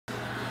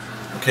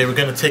Okay, we're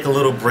going to take a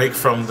little break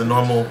from the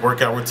normal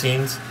workout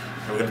routines,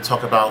 and we're going to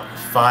talk about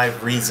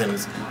 5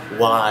 reasons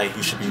why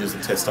you should be using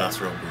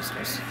testosterone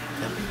boosters.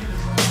 Okay?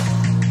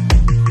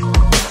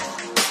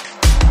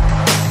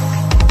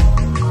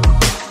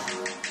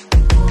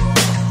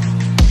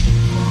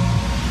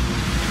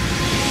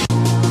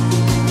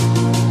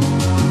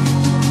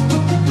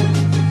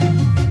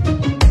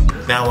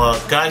 Now,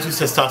 guys use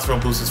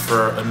testosterone boosters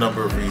for a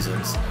number of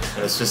reasons,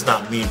 and it's just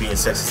not me being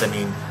sexist. I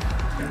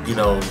mean, you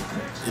know,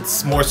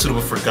 it's more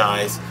suitable for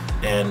guys,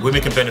 and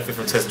women can benefit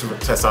from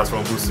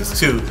testosterone boosters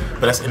too,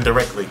 but that's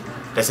indirectly.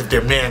 That's if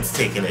their man's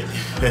taking it.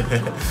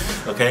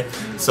 Okay?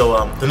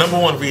 So the number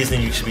one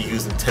reason you should be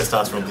using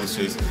testosterone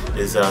boosters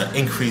is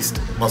increased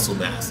muscle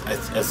mass,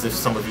 as if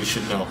some of you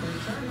should know.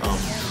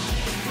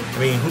 I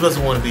mean, who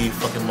doesn't want to be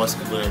fucking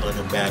muscular and like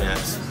a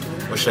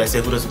badass? Or should I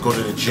say, who doesn't go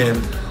to the gym,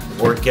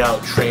 work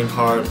out, train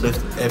hard, lift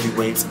heavy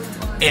weights,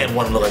 and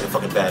want to look like a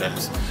fucking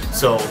badass?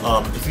 So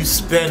if you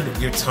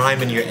spend your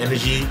time and your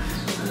energy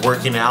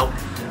working out,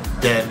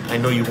 then I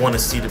know you want to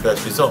see the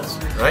best results,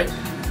 right?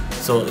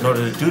 So in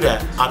order to do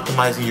that,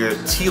 optimizing your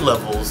T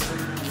levels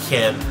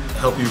can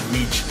help you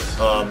reach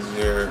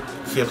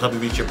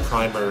your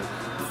primer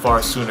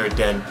far sooner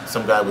than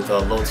some guy with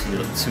low T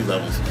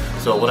levels.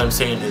 So what I'm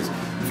saying is,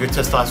 if your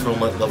testosterone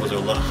levels are a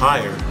lot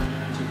higher,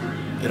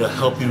 it'll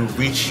help you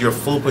reach your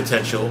full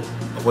potential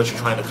of what you're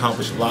trying to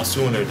accomplish a lot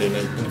sooner than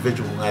an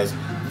individual who has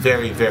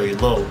very, very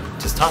low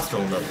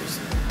testosterone levels.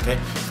 Okay?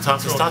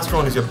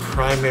 Testosterone is your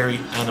primary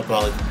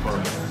anabolic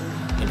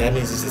hormone, and that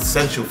means it's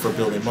essential for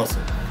building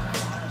muscle.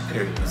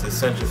 Period. It's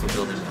essential for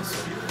building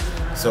muscle.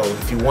 So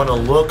if you want to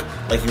look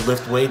like you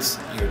lift weights,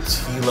 your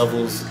T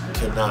levels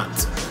cannot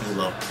be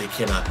low. They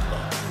cannot be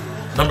low.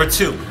 Number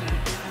 2,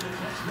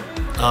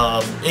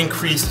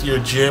 increase your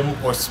gym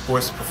or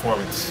sports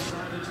performance.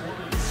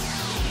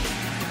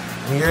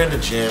 When you're in the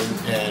gym,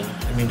 and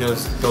I mean,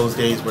 there's those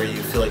days where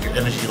you feel like your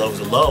energy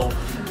levels are low,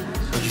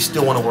 but you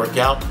still want to work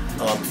out.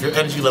 If your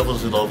energy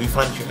levels are low, if you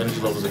find that your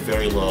energy levels are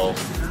very low,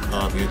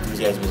 your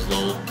enthusiasm is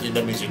low,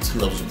 that means your T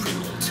levels are pretty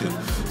low too.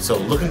 So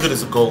looking good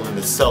is a goal in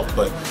itself,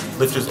 but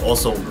lifters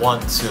also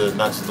want to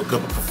not just look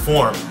good, but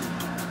perform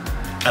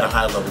at a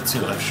high level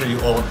too. I'm sure you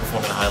all want to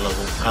perform at a high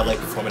level. I like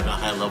performing at a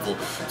high level.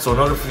 So in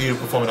order for you to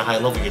perform at a high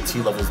level, your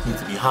T levels need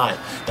to be high.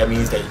 That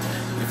means that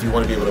if you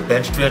want to be able to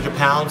bench 300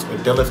 pounds or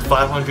deadlift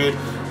 500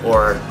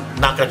 or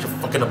knock out your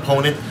fucking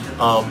opponent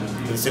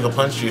in a single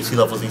punch, your T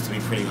levels need to be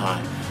pretty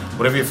high.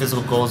 Whatever your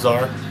physical goals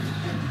are,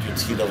 your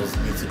T levels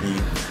need to be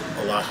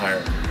a lot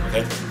higher.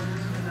 Okay?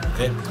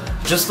 Okay?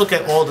 Just look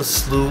at all the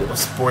slew of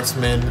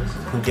sportsmen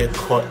who get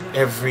caught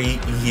every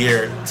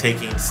year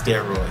taking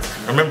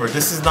steroids. Remember,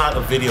 this is not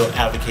a video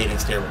advocating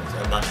steroids.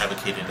 I'm not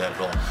advocating that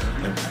at all.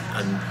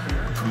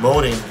 I'm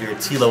promoting your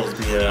T levels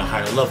being at a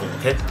higher level,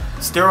 okay?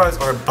 Steroids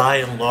are by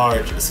and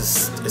large a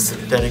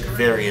synthetic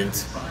variant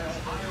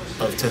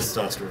of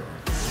testosterone.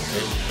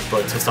 Okay?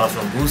 But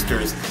testosterone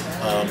boosters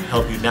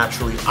help you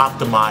naturally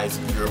optimize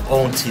your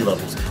own T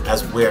levels,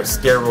 as where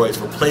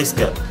steroids replace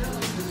them.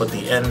 But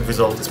the end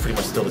result is pretty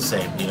much still the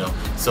same, you know.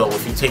 So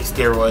if you take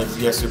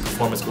steroids, yes, your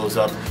performance goes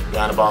up,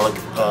 your anabolic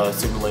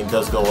signaling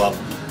does go up,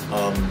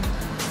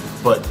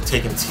 but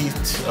taking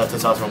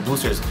testosterone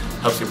boosters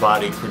helps your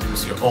body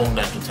produce your own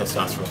natural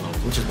testosterone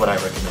level, which is what I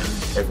recommend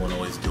everyone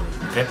always do.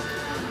 Okay.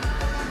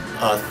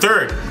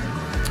 Third,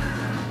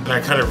 and I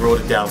kind of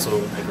wrote it down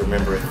so I can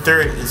remember it.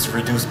 Third is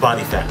reduce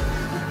body fat.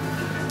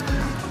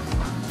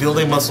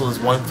 Building muscle is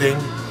one thing,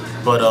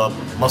 but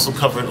muscle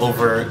covered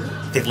over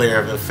thick layer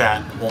of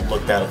fat won't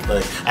look that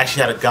good. I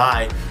actually had a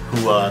guy who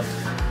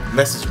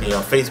messaged me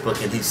on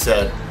Facebook, and he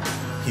said,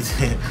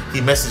 he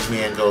messaged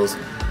me and goes,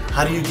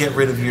 how do you get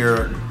rid of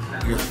your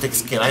thick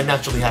skin? I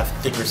naturally have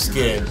thicker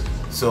skin,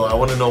 so I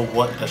want to know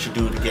what I should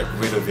do to get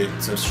rid of it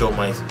to show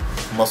my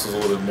muscles a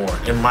little bit more.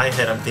 In my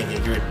head, I'm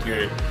thinking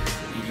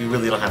you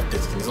really don't have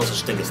thick skin. There's no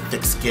such thing as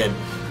thick skin.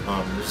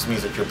 It just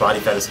means that your body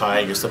fat is high,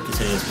 your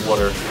subcutaneous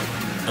water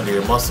under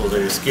your muscles or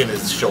your skin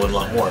is showing a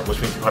lot more,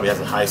 which means you probably has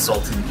a high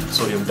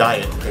sodium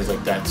diet and things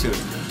like that too.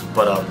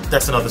 But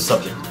that's another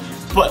subject.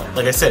 But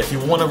like I said, if you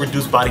want to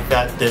reduce body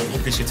fat, then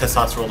increase your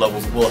testosterone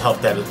levels will help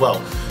that as well.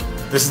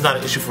 This is not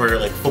an issue for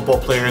like football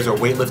players or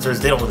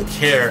weightlifters. They don't really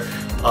care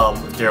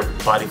if their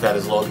body fat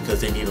is low, because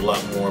they need a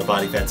lot more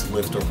body fat to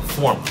lift or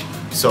perform.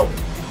 So,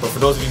 but for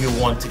those of you who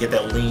want to get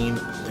that lean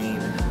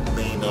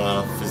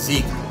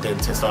physique, then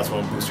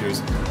testosterone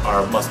boosters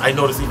are a must. I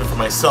noticed even for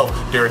myself,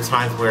 there are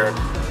times where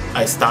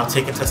I stopped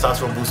taking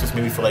testosterone boosters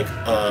maybe for like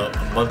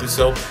a month or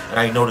so, and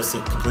I noticed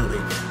it completely.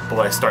 But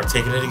when I start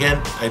taking it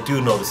again, I do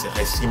notice it.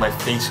 I see my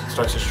face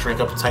starts to shrink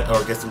up tight,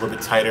 or gets a little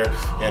bit tighter,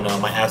 and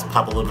my abs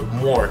pop a little bit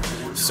more.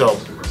 So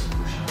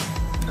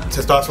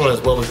testosterone,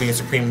 as well as being a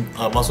supreme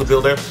muscle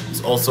builder,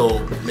 it also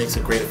makes a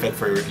great effect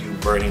for you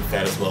burning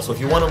fat as well. So if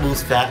you want to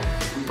lose fat,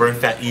 burn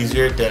fat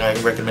easier, then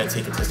I recommend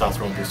taking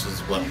testosterone boosters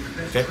as well.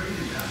 Okay.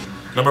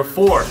 Number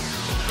 4,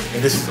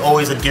 and this is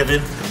always a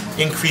given,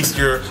 increase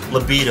your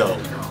libido.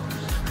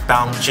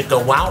 Bow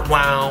chicka wow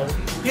wow.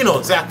 You know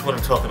exactly what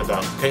I'm talking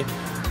about, okay?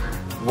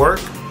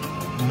 Work,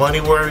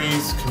 money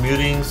worries,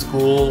 commuting,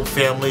 school,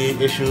 family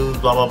issues,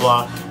 blah blah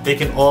blah, they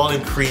can all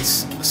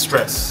increase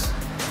stress.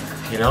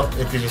 You know,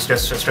 increase your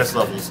stress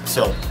levels.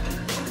 So,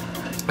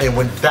 and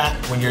when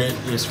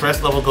your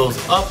stress level goes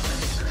up,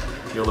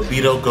 your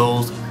libido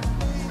goes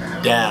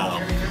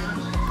down.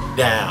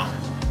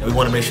 And we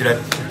want to make sure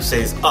that it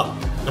stays up.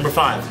 Number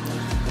 5,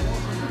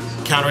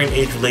 countering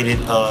age-related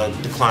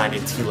decline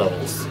in T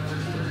levels.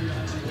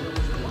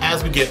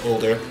 As we get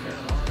older,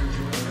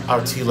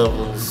 our T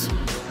levels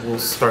will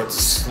start to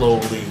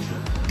slowly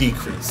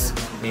decrease.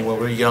 I mean, when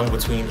we're young,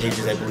 between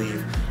ages, I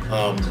believe,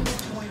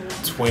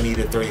 20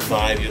 to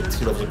 35, your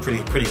T levels are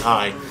pretty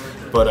high,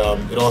 but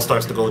it all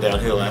starts to go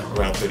downhill at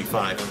around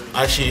 35.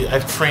 Actually,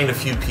 I've trained a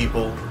few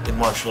people in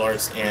martial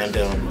arts and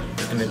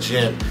in the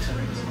gym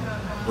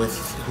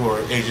who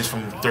are ages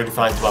from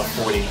 35 to about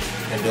 40,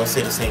 and they'll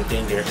say the same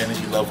thing. Their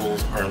energy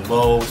levels are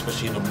low,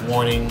 especially in the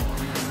morning.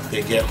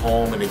 They get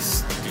home and they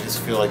just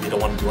feel like they don't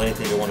want to do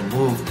anything, they want to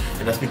move,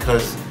 and that's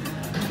because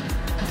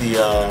the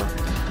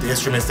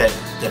instruments that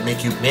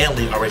make you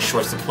manly are in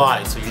short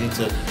supply. So you need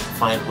to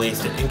find ways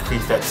to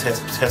increase that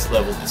test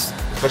level,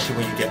 especially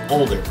when you get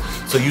older.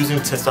 So using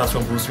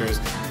testosterone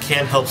boosters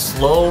can help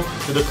slow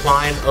the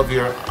decline of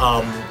your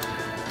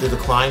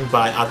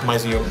by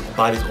optimizing your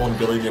body's own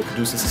ability to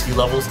produce its T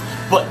levels.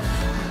 But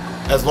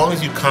as long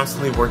as you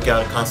constantly work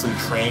out and constantly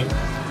train,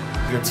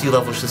 your T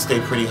levels should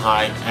stay pretty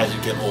high as you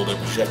get older,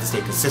 but you have to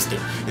stay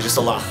consistent. It's just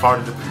a lot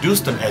harder to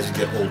produce them as you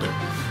get older.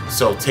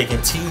 So taking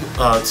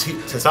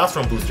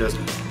testosterone boosters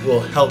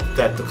will help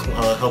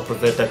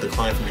prevent that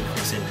decline from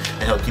increasing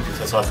and help keep your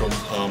testosterone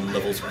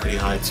levels pretty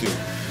high too.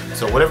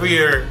 So whatever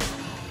your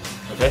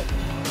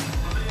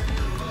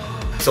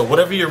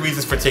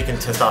reasons for taking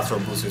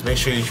testosterone boosters, make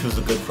sure you choose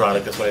a good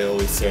product. That's what I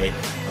always say.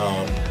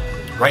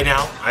 Right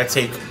now, I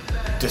take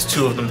just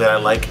 2 of them that I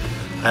like.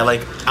 I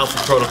like Alpha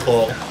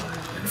Protocol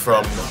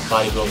from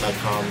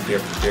bodybuilding.com.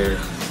 Their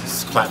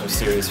Platinum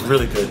series,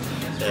 really good,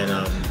 and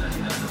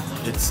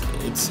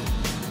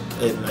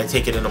I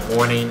take it in the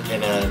morning,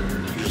 and then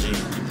usually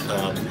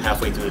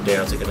halfway through the day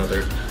I'll take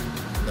another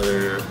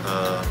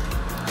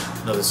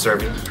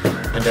serving.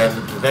 And then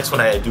the next one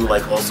I do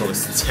like also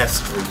is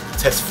Test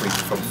Freak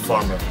from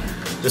Pharma.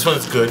 This one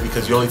is good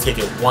because you only take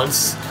it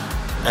once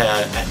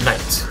at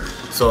night.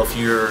 So if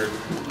you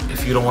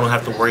don't want to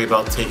have to worry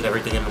about taking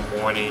everything in the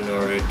morning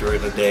or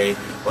during the day,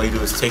 all you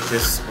do is take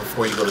this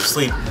before you go to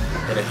sleep,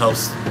 and it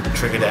helps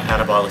trigger that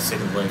anabolic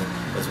signaling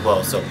as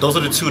well. So those are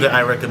the 2 that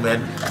I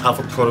recommend: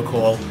 Alpha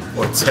Protocol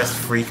or Test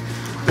Freak.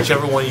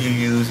 Whichever one you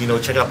use,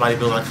 check out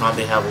bodybuilding.com.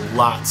 They have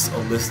lots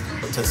of lists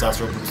of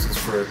testosterone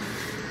boosters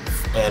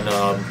and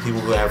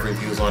people who have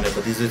reviews on it.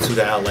 But these are the 2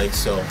 that I like.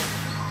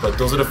 But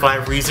those are the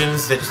 5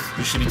 reasons that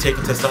you should be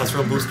taking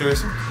testosterone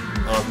boosters.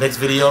 Next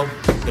video, I'm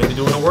going to be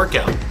doing a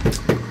workout,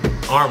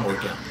 arm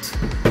workout.